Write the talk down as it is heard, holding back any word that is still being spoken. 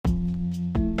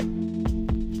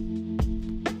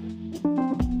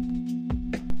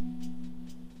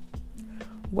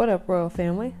What up, Royal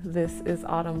Family? This is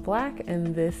Autumn Black,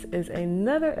 and this is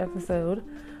another episode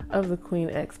of the Queen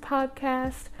X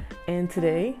podcast. And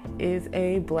today is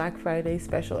a Black Friday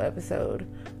special episode.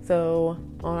 So,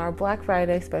 on our Black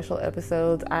Friday special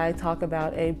episodes, I talk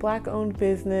about a Black-owned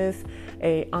business,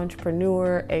 a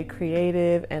entrepreneur, a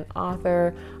creative, an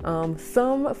author,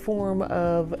 some form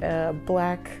of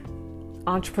Black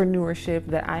entrepreneurship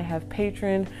that I have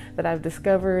patroned, that I've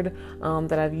discovered,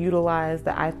 that I've utilized,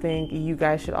 that I think you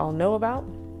guys should all know about.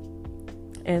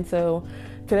 And so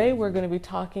today we're going to be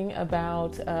talking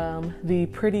about the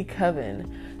Pretty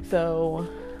Coven. So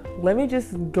let me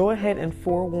just go ahead and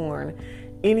forewarn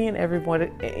any and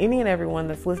everyone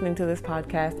that's listening to this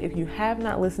podcast. If you have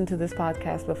not listened to this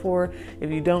podcast before,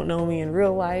 if you don't know me in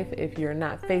real life, if you're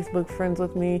not Facebook friends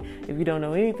with me, if you don't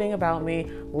know anything about me,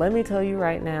 let me tell you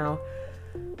right now,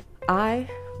 I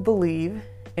believe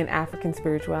in African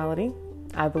spirituality.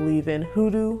 I believe in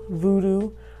hoodoo,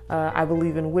 voodoo. I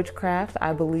believe in witchcraft.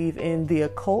 I believe in the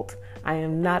occult. I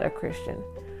am not a Christian.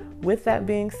 With that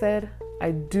being said,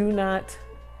 I do not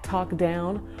talk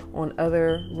down on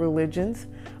other religions,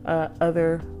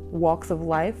 other walks of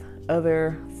life,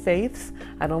 other faiths.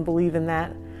 I don't believe in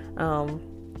that.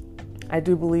 I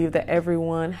do believe that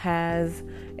everyone has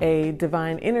a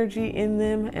divine energy in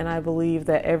them, and I believe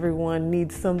that everyone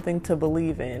needs something to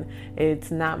believe in. It's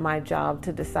not my job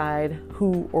to decide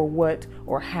who or what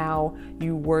or how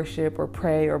you worship or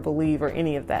pray or believe or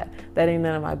any of that. That ain't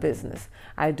none of my business.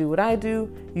 I do what I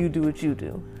do, you do what you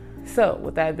do. So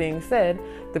with that being said,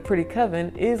 the Pretty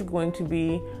Coven is going to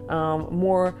be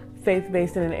more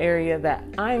faith-based in an area that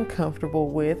I'm comfortable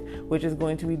with, which is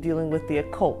going to be dealing with the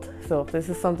occult. So if this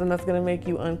is something that's going to make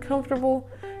you uncomfortable,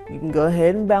 you can go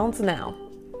ahead and bounce now.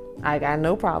 I got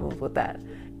no problems with that.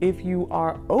 If you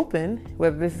are open,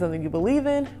 whether this is something you believe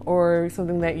in or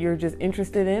something that you're just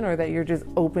interested in or that you're just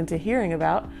open to hearing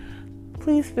about,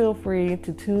 please feel free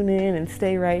to tune in and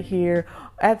stay right here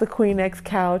at the Queen X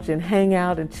couch and hang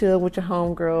out and chill with your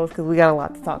homegirls, because we got a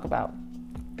lot to talk about.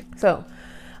 So,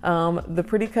 the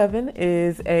Pretty Coven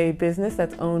is a business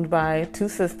that's owned by two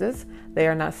sisters. They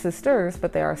are not sisters,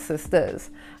 but they are sisters.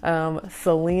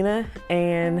 Selena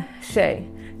and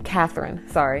Catherine.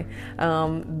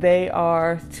 They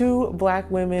are two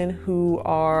Black women who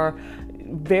are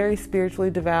very spiritually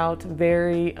devout,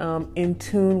 very in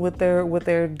tune with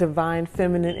their divine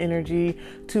feminine energy.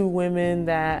 Two women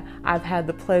that I've had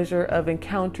the pleasure of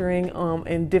encountering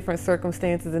in different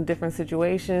circumstances and different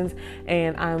situations,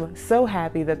 and I'm so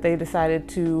happy that they decided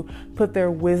to put their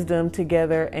wisdom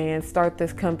together and start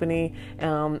this company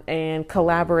and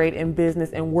collaborate in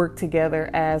business and work together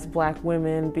as Black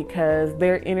women, because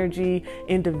their energy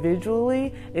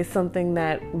individually is something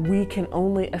that we can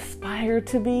only aspire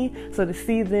to be. So to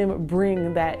see them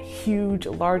bring that huge,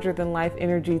 larger than life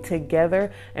energy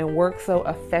together and work so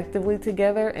effectively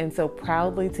together and so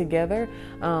proudly together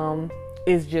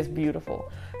is just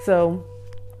beautiful. So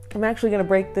I'm actually going to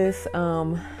break this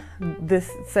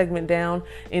segment down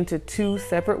into two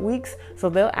separate weeks. So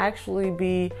they'll actually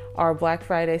be our Black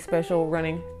Friday special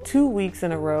running 2 weeks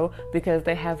in a row, because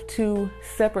they have two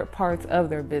separate parts of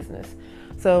their business.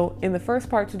 So in the first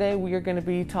part today, we are going to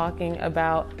be talking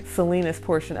about Selena's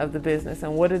portion of the business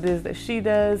and what it is that she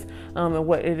does, and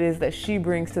what it is that she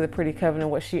brings to the Pretty Coven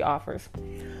and what she offers.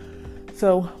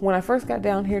 So when I first got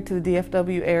down here to the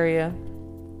DFW area,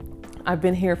 I've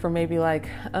been here for maybe like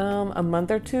a month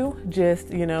or two, just,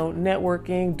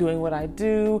 networking, doing what I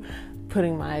do,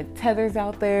 putting my tethers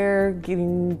out there,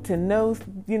 getting to know,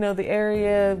 the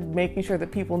area, making sure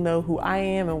that people know who I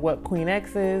am and what Queen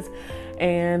X is.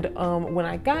 And when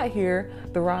I got here,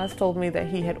 the Roz told me that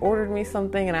he had ordered me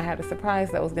something and I had a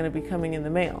surprise that was going to be coming in the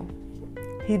mail.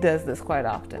 He does this quite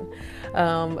often.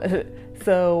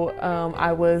 So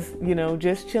I was,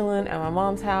 just chilling at my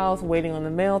mom's house, waiting on the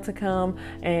mail to come,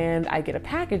 and I get a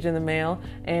package in the mail,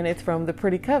 and it's from the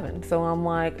Pretty Coven. So I'm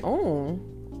like, oh,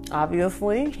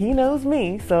 obviously he knows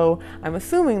me, so I'm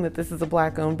assuming that this is a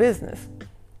Black-owned business.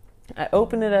 I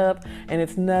open it up, and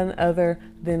it's none other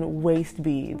than waist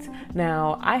beads.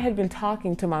 Now, I had been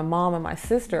talking to my mom and my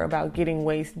sister about getting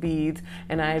waist beads,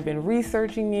 and I had been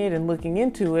researching it and looking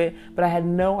into it, but I had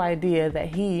no idea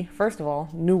that he, first of all,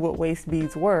 knew what waist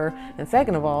beads were, and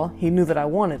second of all, he knew that I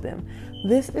wanted them.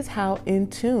 This is how in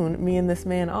tune me and this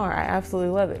man are. I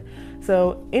absolutely love it.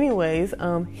 So anyways,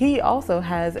 he also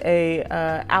has a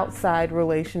outside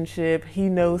relationship. He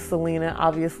knows Selena.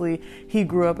 Obviously, he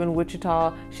grew up in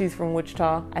Wichita. She's from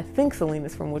Wichita. I think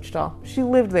Selena's from Wichita. She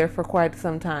lived there for quite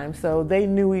some time. So they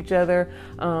knew each other.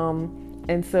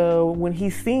 And so when he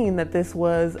seen that this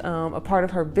was a part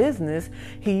of her business,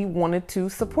 he wanted to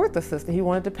support the sister. He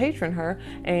wanted to patron her,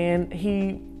 and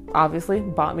he obviously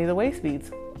bought me the waist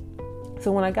beads.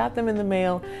 So when I got them in the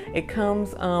mail, it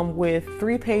comes with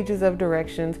 3 pages of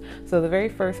directions. So the very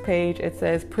first page, it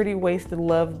says Pretty Waisted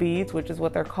Love Beads, which is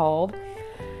what they're called.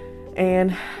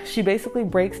 And she basically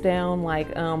breaks down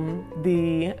like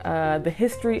the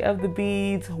history of the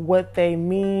beads, what they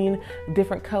mean.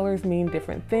 Different colors mean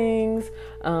different things.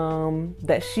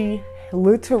 That she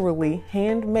literally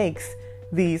hand makes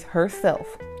these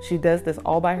herself. She does this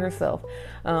all by herself.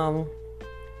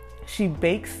 She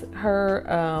bakes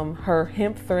her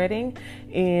hemp threading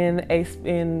in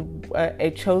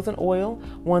a chosen oil,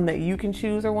 one that you can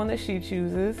choose or one that she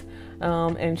chooses,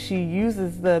 and she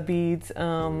uses the beads.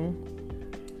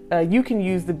 You can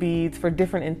use the beads for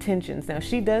different intentions. Now,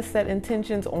 she does set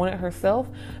intentions on it herself,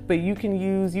 but you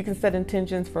can set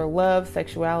intentions for love,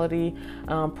 sexuality,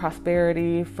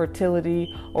 prosperity,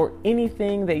 fertility, or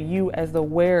anything that you as the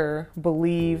wearer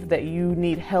believe that you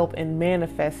need help in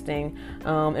manifesting,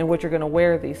 and what you're going to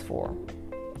wear these for.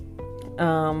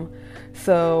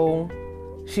 So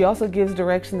she also gives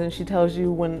directions, and she tells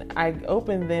you when I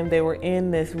opened them, they were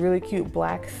in this really cute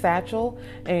black satchel,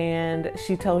 and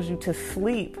she tells you to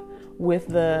sleep with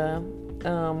the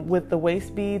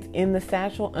waist beads in the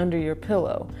satchel under your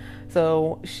pillow.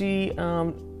 So she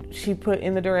put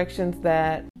in the directions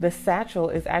that the satchel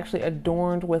is actually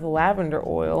adorned with lavender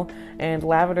oil, and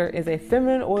lavender is a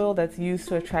feminine oil that's used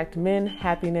to attract men,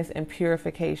 happiness, and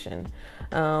purification.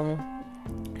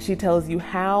 She tells you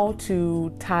how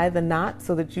to tie the knot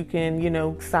so that you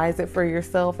can, size it for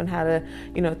yourself and how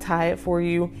to, tie it for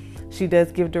you. She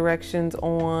does give directions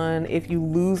on if you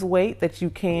lose weight that you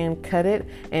can cut it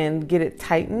and get it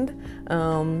tightened,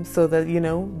 so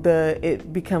that,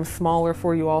 it becomes smaller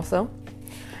for you also.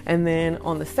 And then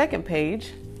on the second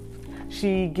page,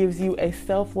 she gives you a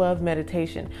self-love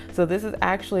meditation. So this is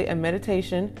actually a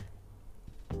meditation,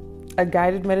 a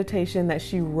guided meditation that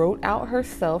she wrote out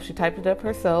herself. She typed it up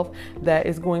herself, that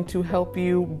is going to help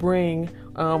you bring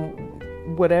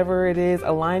whatever it is,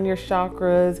 align your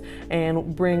chakras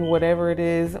and bring whatever it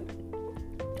is,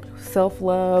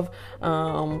 self-love,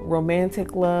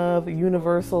 romantic love,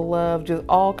 universal love, just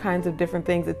all kinds of different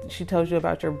things that she tells you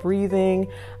about your breathing.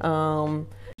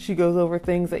 She goes over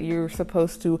things that you're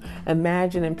supposed to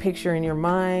imagine and picture in your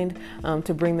mind,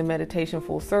 to bring the meditation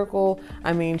full circle.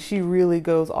 I mean, she really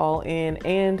goes all in,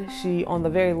 and she, on the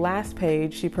very last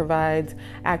page, she provides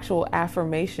actual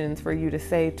affirmations for you to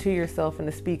say to yourself and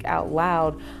to speak out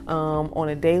loud, on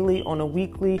a daily, on a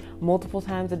weekly, multiple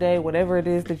times a day, whatever it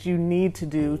is that you need to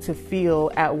do to feel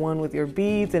at one with your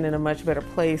beads and in a much better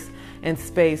place and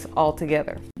space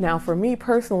altogether. Now, for me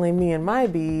personally, me and my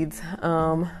beads,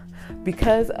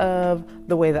 because of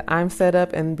the way that I'm set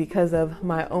up and because of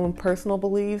my own personal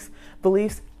beliefs,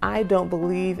 I don't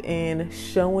believe in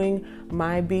showing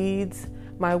my beads,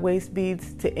 my waist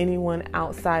beads, to anyone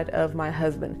outside of my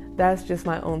husband. That's just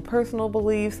my own personal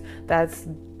beliefs. That's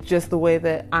just the way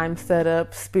that I'm set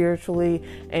up spiritually,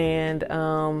 and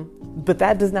but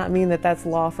that does not mean that that's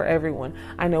law for everyone.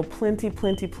 I know plenty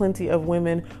of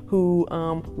women who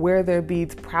wear their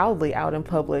beads proudly out in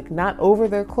public, not over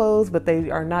their clothes, but they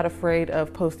are not afraid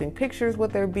of posting pictures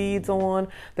with their beads on.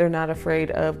 They're not afraid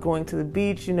of going to the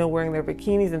beach, wearing their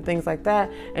bikinis and things like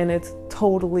that, and it's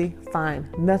totally fine.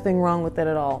 Nothing wrong with that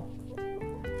at all.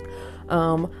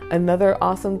 Another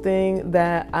awesome thing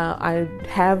that I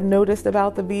have noticed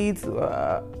about the beads,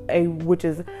 which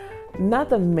is not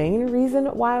the main reason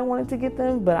why I wanted to get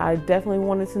them, but I definitely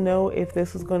wanted to know if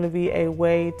this was going to be a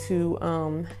way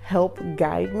to help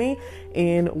guide me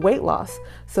in weight loss.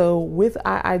 So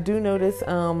I do notice,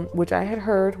 which I had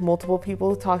heard multiple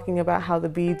people talking about how the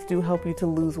beads do help you to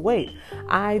lose weight.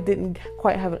 I didn't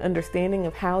quite have an understanding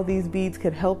of how these beads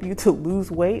could help you to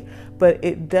lose weight, but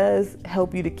it does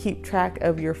help you to keep track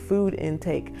of your food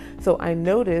intake. So I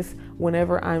notice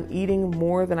whenever I'm eating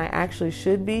more than I actually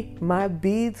should be, my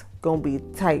beads gonna be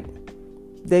tight.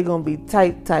 They're gonna be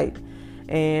tight.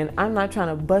 And I'm not trying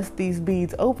to bust these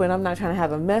beads open. I'm not trying to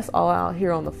have a mess all out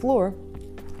here on the floor.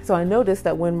 So I noticed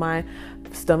that when my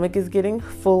stomach is getting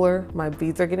fuller, my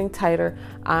beads are getting tighter,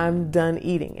 I'm done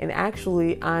eating. And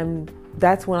actually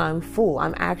that's when I'm full.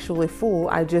 I'm actually full.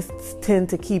 I just tend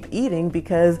to keep eating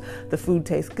because the food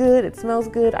tastes good. It smells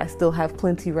good. I still have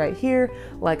plenty right here.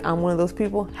 Like, I'm one of those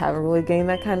people, haven't really gained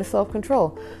that kind of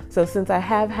self-control. So since I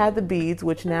have had the beads,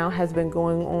 which now has been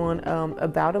going on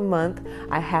about a month,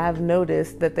 I have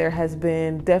noticed that there has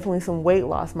been definitely some weight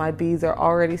loss. My beads are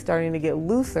already starting to get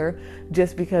looser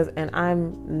just because, and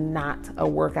I'm not a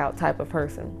workout type of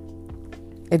person.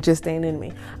 It just ain't in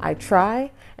me. I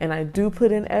try and I do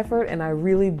put in effort and I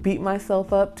really beat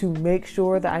myself up to make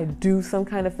sure that I do some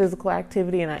kind of physical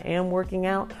activity and I am working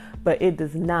out, but it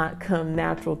does not come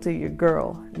natural to your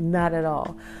girl. Not at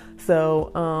all.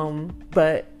 So,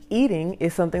 but eating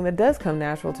is something that does come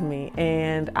natural to me,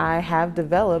 and I have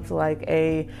developed like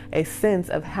a sense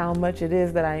of how much it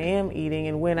is that I am eating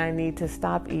and when I need to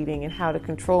stop eating and how to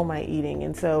control my eating.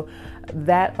 And so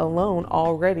that alone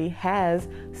already has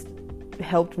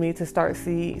helped me to start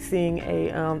seeing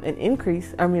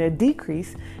a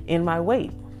decrease in my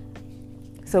weight.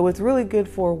 So it's really good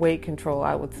for weight control,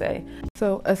 I would say.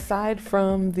 So aside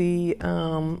from the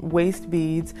waist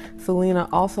beads, Selena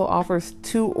also offers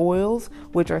 2 oils,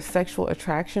 which are sexual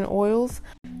attraction oils.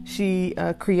 She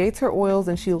creates her oils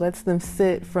and she lets them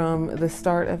sit from the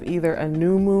start of either a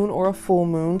new moon or a full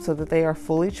moon so that they are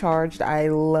fully charged. I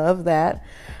love that.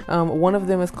 One of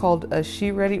them is called a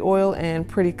She Ready oil and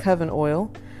Pretty Coven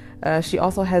oil. She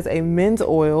also has a men's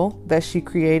oil that she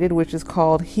created, which is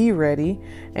called He Ready,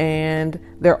 and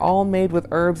they're all made with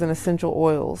herbs and essential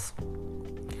oils.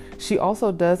 She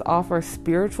also does offer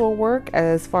spiritual work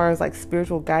as far as like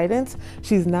spiritual guidance.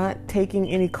 She's not taking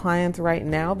any clients right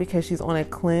now because she's on a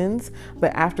cleanse,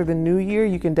 but after the new year,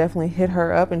 you can definitely hit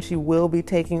her up and she will be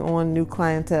taking on new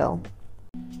clientele.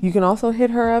 You can also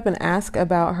hit her up and ask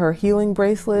about her healing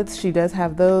bracelets. She does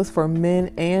have those for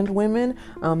men and women.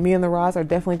 Me and the Roz are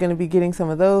definitely going to be getting some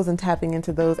of those and tapping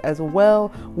into those as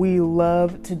well. We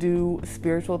love to do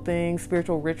spiritual things,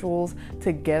 spiritual rituals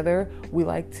together. We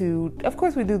like to, of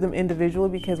course, we do them individually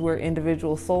because we're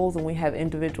individual souls and we have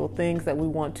individual things that we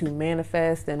want to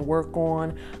manifest and work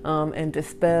on and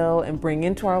dispel and bring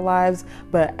into our lives.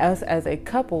 But us as a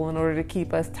couple, in order to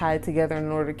keep us tied together, in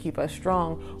order to keep us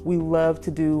strong, we love to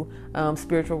do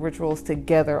spiritual rituals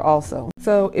together also.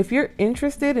 So if you're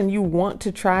interested and you want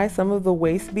to try some of the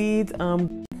waist beads,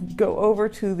 go over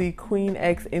to the Queen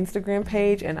X Instagram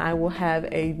page and I will have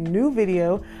a new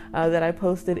video that I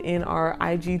posted in our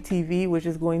IGTV, which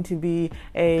is going to be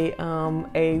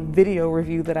a video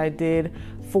review that I did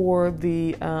for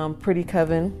the Pretty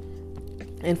Coven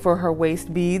and for her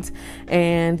waist beads.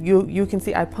 And you can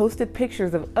see I posted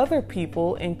pictures of other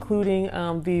people, including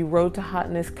the Road to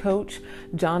Hotness coach,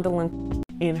 Jondelyn,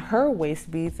 in her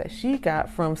waist beads that she got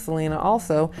from Selena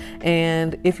also.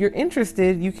 And if you're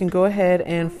interested, you can go ahead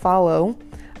and follow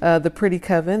the Pretty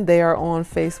Coven. They are on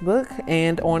Facebook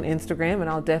and on Instagram, and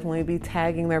I'll definitely be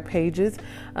tagging their pages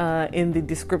in the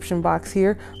description box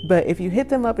here. But if you hit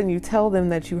them up and you tell them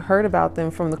that you heard about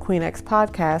them from the Queen X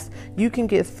podcast, you can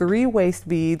get 3 waist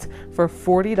beads for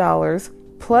 $40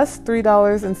 plus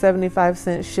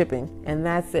 $3.75 shipping, and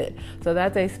that's it. So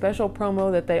that's a special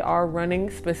promo that they are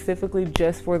running specifically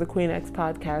just for the Queen X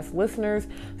podcast listeners.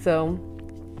 So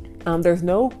there's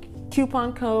no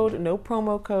coupon code, no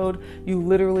promo code. You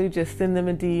literally just send them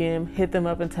a DM, hit them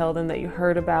up and tell them that you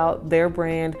heard about their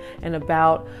brand and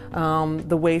about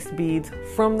the waist beads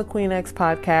from the Queen X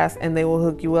podcast, and they will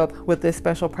hook you up with this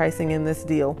special pricing in this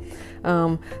deal.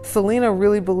 Selena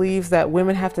really believes that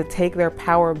women have to take their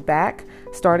power back,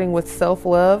 starting with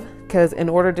self-love, because in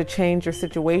order to change your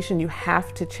situation, you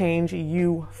have to change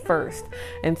you first.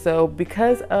 And so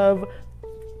because of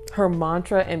her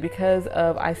mantra and because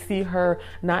of I see her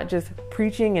not just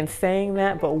preaching and saying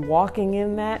that, but walking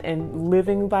in that and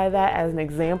living by that as an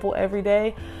example every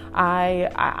day,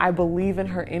 I believe in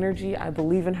her energy. I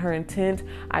believe in her intent.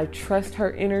 I trust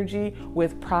her energy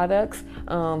with products.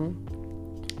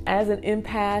 As an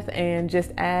empath and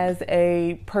just as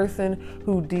a person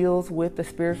who deals with the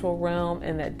spiritual realm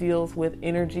and that deals with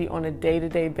energy on a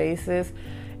day-to-day basis,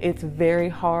 it's very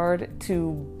hard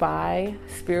to buy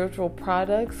spiritual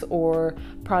products or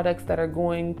products that are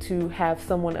going to have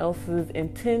someone else's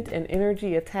intent and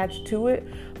energy attached to it.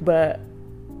 But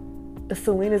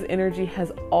Selena's energy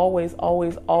has always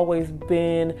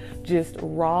been just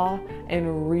raw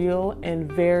and real and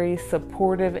very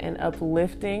supportive and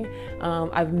uplifting.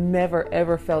 I've never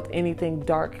ever felt anything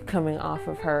dark coming off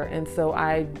of her, and so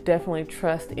I definitely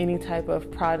trust any type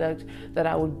of product that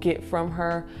I would get from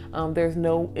her. There's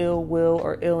no ill will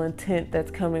or ill intent that's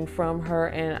coming from her,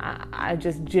 and I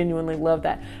just genuinely love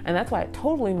that. And that's why it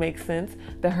totally makes sense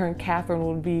that her and Catherine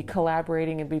would be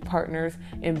collaborating and be partners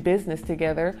in business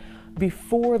together.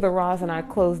 Before the Roz and I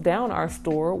closed down our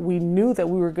store, we knew that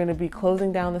we were going to be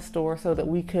closing down the store so that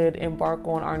we could embark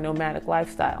on our nomadic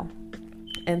lifestyle.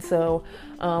 And so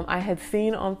I had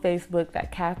seen on Facebook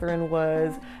that Catherine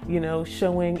was,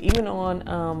 showing even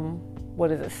on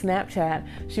Snapchat,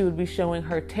 she would be showing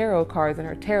her tarot cards and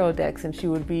her tarot decks, and she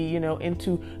would be,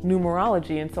 into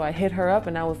numerology. And so I hit her up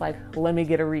and I was like, let me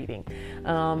get a reading.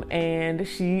 And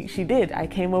she did. I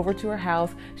came over to her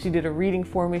house. She did a reading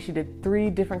for me. She did 3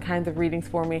 different kinds of readings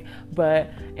for me.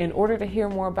 But in order to hear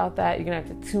more about that, you're going to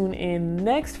have to tune in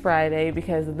next Friday,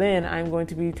 because then I'm going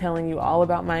to be telling you all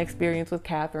about my experience with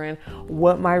Catherine,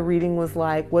 what my reading was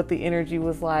like, what the energy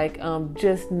was like.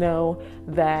 Just know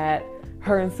that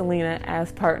her and Selena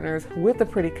as partners with the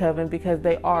Pretty Coven, because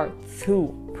they are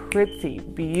 2 pretty,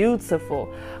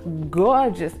 beautiful,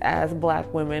 gorgeous as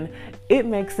Black women. It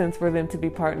makes sense for them to be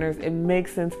partners. It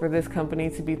makes sense for this company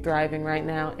to be thriving right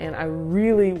now. And I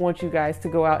really want you guys to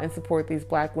go out and support these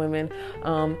Black women.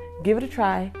 Give it a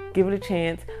try, give it a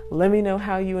chance. Let me know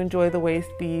how you enjoy the waist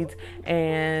beads.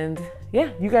 And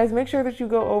yeah, you guys make sure that you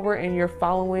go over and you're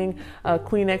following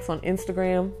Queen X on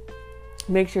Instagram.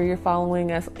 Make sure you're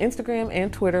following us on Instagram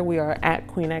and Twitter. We are at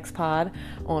Queen X Pod.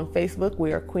 On Facebook,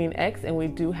 we are Queen X, and we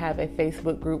do have a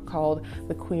Facebook group called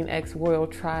the Queen X Royal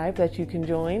Tribe that you can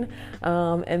join.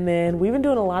 And then we've been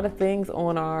doing a lot of things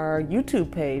on our YouTube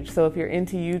page. So if you're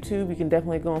into YouTube, you can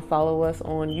definitely go and follow us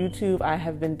on YouTube. I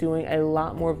have been doing a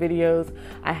lot more videos.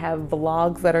 I have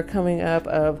vlogs that are coming up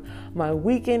of my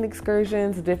weekend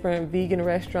excursions, different vegan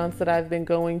restaurants that I've been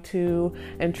going to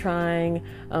and trying,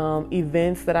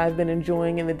 events that I've been enjoying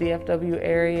in the DFW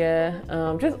area,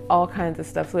 just all kinds of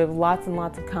stuff. So we have lots and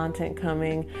lots of content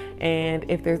coming. And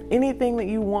if there's anything that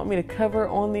you want me to cover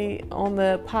on the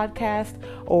podcast,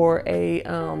 or a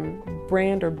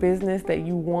brand or business that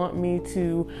you want me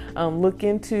to look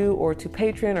into, or to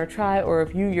patron or try, or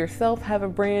if you yourself have a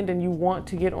brand and you want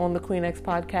to get on the Queen X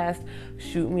podcast,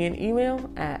 shoot me an email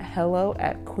at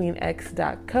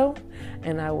hello@queenx.co,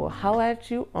 and I will holla at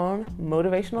you on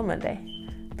Motivational Monday.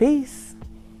 Peace.